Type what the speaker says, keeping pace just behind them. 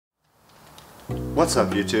What's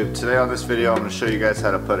up YouTube? Today on this video I'm going to show you guys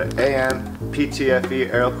how to put an A-N PTFE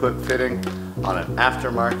Aeroquip fitting on an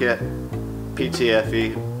aftermarket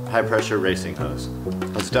PTFE high pressure racing hose.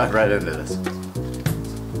 Let's dive right into this.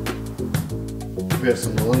 We have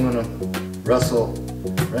some aluminum Russell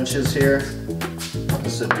wrenches here.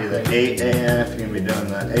 This would be the 8 A-N if you're going to be doing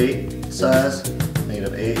the 8 size,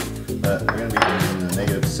 -8, but we're going to be using the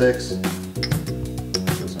 -6.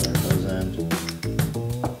 Goes on our hose end.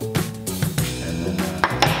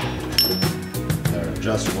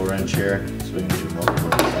 Adjustable wrench here, so we can do multiple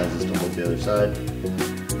sizes to hold the other side.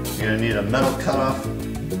 You're going to need a metal cutoff,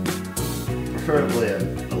 preferably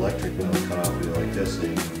an electric metal cutoff like this, so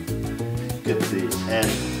you can get the end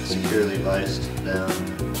securely viced down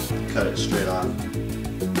and cut it straight off.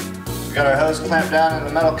 We got our hose clamped down in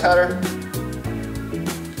the metal cutter.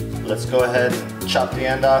 Let's go ahead and chop the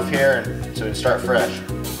end off here so we can start fresh.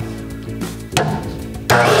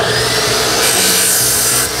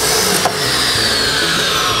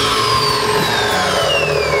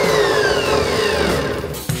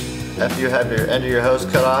 After you have your end of your hose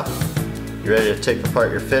cut off, you're ready to take apart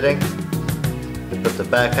your fitting. Put the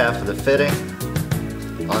back half of the fitting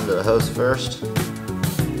onto the hose first.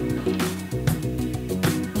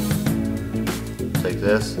 Take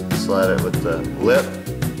this, slide it with the lip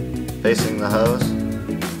facing the hose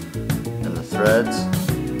and the threads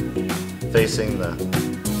facing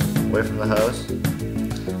away from the hose.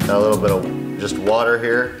 Got a little bit of just water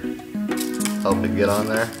here, help it get on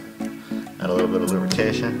there. Add a little bit of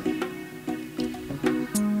lubrication.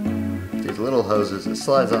 These little hoses, it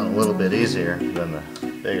slides on a little bit easier than the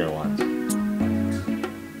bigger ones.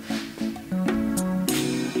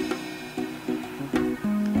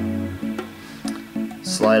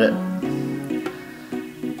 Slide it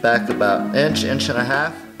back about inch and a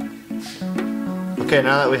half. Okay,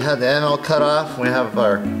 now that we had the end all cut off, we have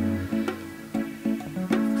our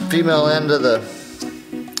female end of the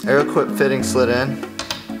Aeroquip fitting slid in.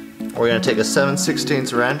 We're going to take a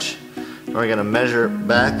 7/16 wrench and we're going to measure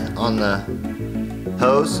back on the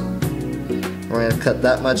hose. We're going to cut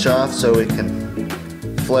that much off so we can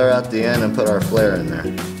flare out the end and put our flare in there.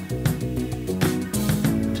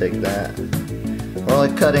 Take that. We're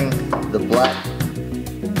only cutting the black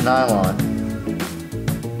nylon.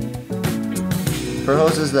 For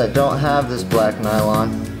hoses that don't have this black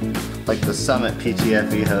nylon, like the Summit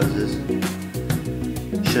PTFE hoses, you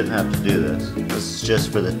shouldn't have to do this. This is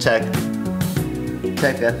just for the Tech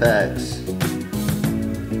AFX.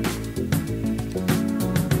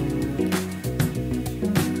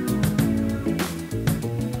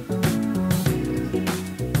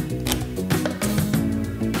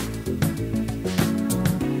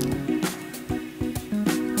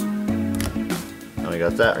 Now we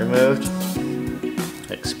got that removed.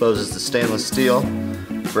 It exposes the stainless steel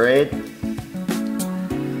braid.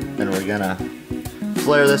 Then we're gonna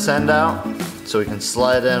flare this end out so we can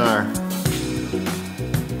slide in our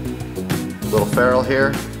little ferrule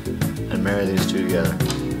here and marry these two together.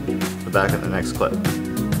 We're back in the next clip.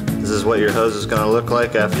 This is what your hose is going to look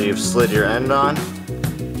like after you've slid your end on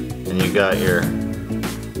and you got your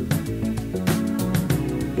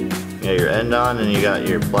end on and you got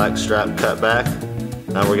your black strap cut back.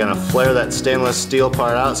 Now we're going to flare that stainless steel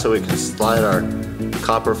part out so we can slide our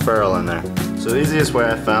copper ferrule in there. So the easiest way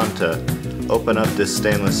I found to open up this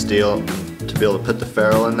stainless steel to be able to put the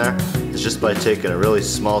ferrule in there is just by taking a really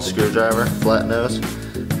small screwdriver, flat nose,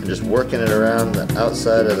 and just working it around the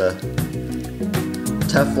outside of the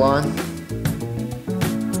Teflon.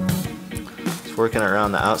 Just working it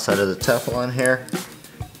around the outside of the Teflon here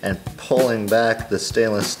and pulling back the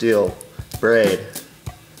stainless steel braid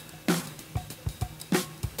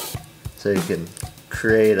so you can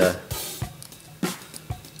create about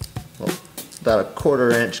a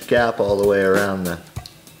 1/4 inch gap all the way around the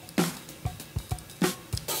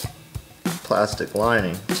plastic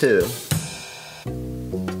lining too,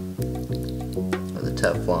 or the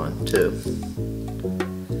Teflon too.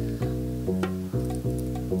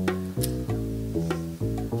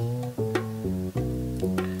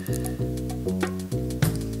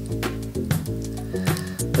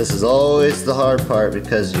 This is always the hard part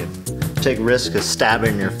because you take risk of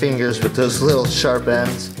stabbing your fingers with those little sharp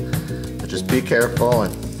ends. Just be careful,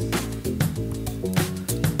 and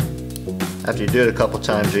after you do it a couple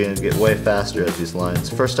times you're going to get way faster at these lines.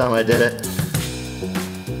 First time I did it,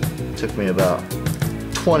 it took me about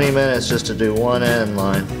 20 minutes just to do one end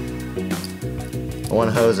line, one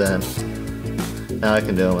hose end. Now I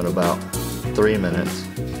can do them in about 3 minutes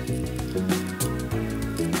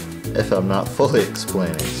if I'm not fully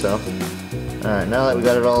explaining. So, alright, now that we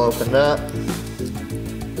got it all opened up,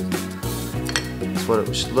 that's what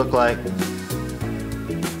it should look like.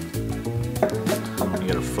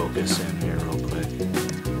 focus in here real quick.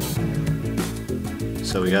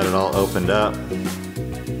 So we got it all opened up.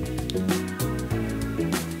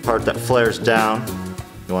 Part that flares down,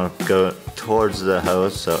 you want to go towards the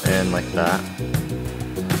hose, so in like that.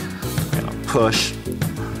 You're gonna push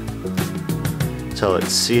until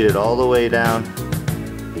it's seated all the way down.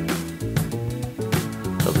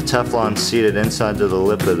 So the Teflon's seated inside to the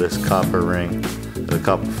lip of this copper ring, the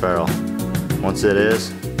copper ferrule. Once it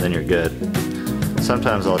is, then you're good.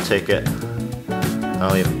 Sometimes I'll take it,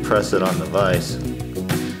 I'll even press it on the vise,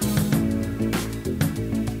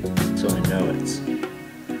 so I know it's,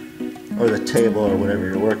 or the table or whatever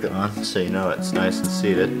you're working on, so you know it's nice and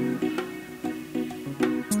seated.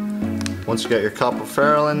 Once you got your copper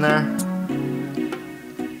ferrule in there,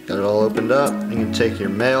 got it all opened up, you can take your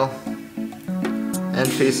male end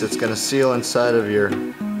piece that's going to seal inside of your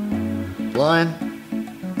line.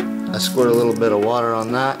 I squirt a little bit of water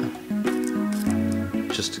on that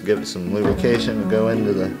just to give it some lubrication to go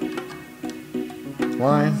into the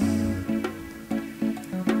line.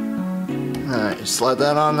 Alright, you slide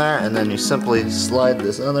that on there, and then you simply slide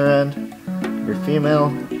this other end, your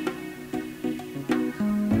female,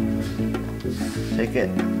 take it,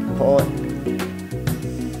 pull it,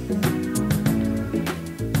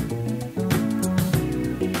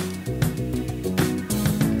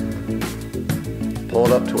 pull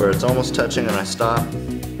it up to where it's almost touching, and I stop.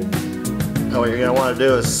 Now what you're going to want to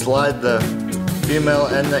do is slide the female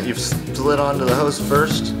end that you've slid onto the hose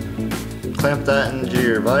first, clamp that into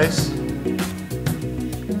your vise.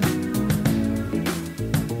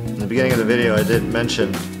 In the beginning of the video I did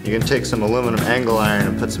mention you can take some aluminum angle iron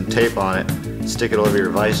and put some tape on it, stick it over your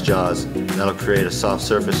vise jaws, and that'll create a soft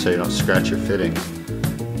surface so you don't scratch your fittings.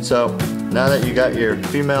 So now that you got your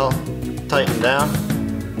female tightened down,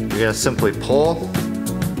 you're going to simply pull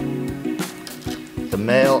the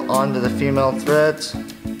male onto the female threads.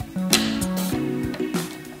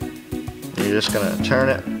 You're just going to turn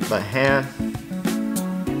it by hand.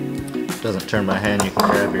 If it doesn't turn by hand, you can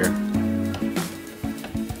grab your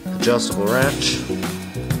adjustable wrench.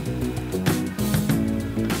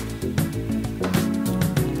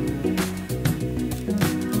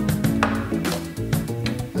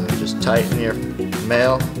 And just tighten your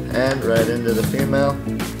male end right into the female.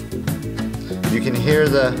 You can hear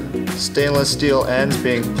the stainless steel ends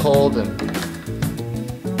being pulled and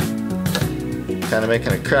kind of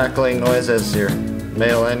making a crackling noise as your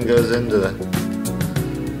male end goes into the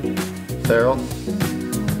ferrule.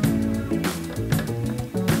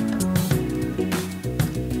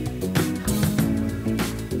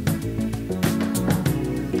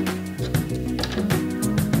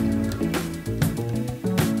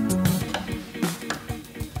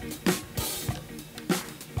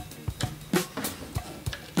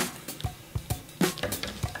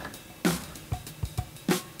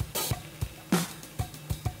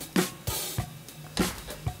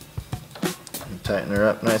 Tighten her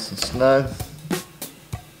up nice and snug.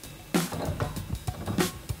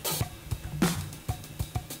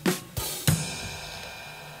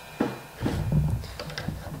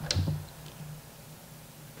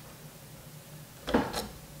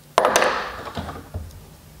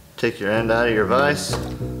 Take your end out of your vise,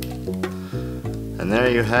 and there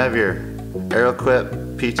you have your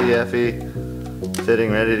Aeroquip PTFE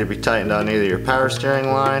fitting ready to be tightened on either your power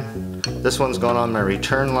steering line. This one's going on my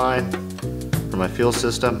return line for my fuel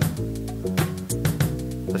system.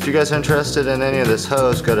 If you guys are interested in any of this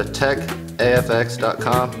hose, go to Tech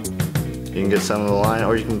AFX.com. You can get some of the line,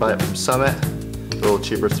 or you can buy it from Summit. It's a little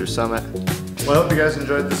cheaper through Summit. Well, I hope you guys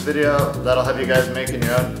enjoyed this video. That'll have you guys making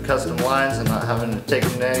your own custom lines and not having to take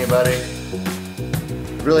them to anybody.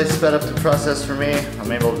 It really sped up the process for me.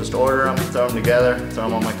 I'm able to just order them, throw them together, throw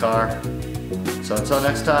them on my car. So until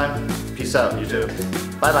next time, peace out, YouTube.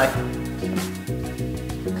 Bye bye.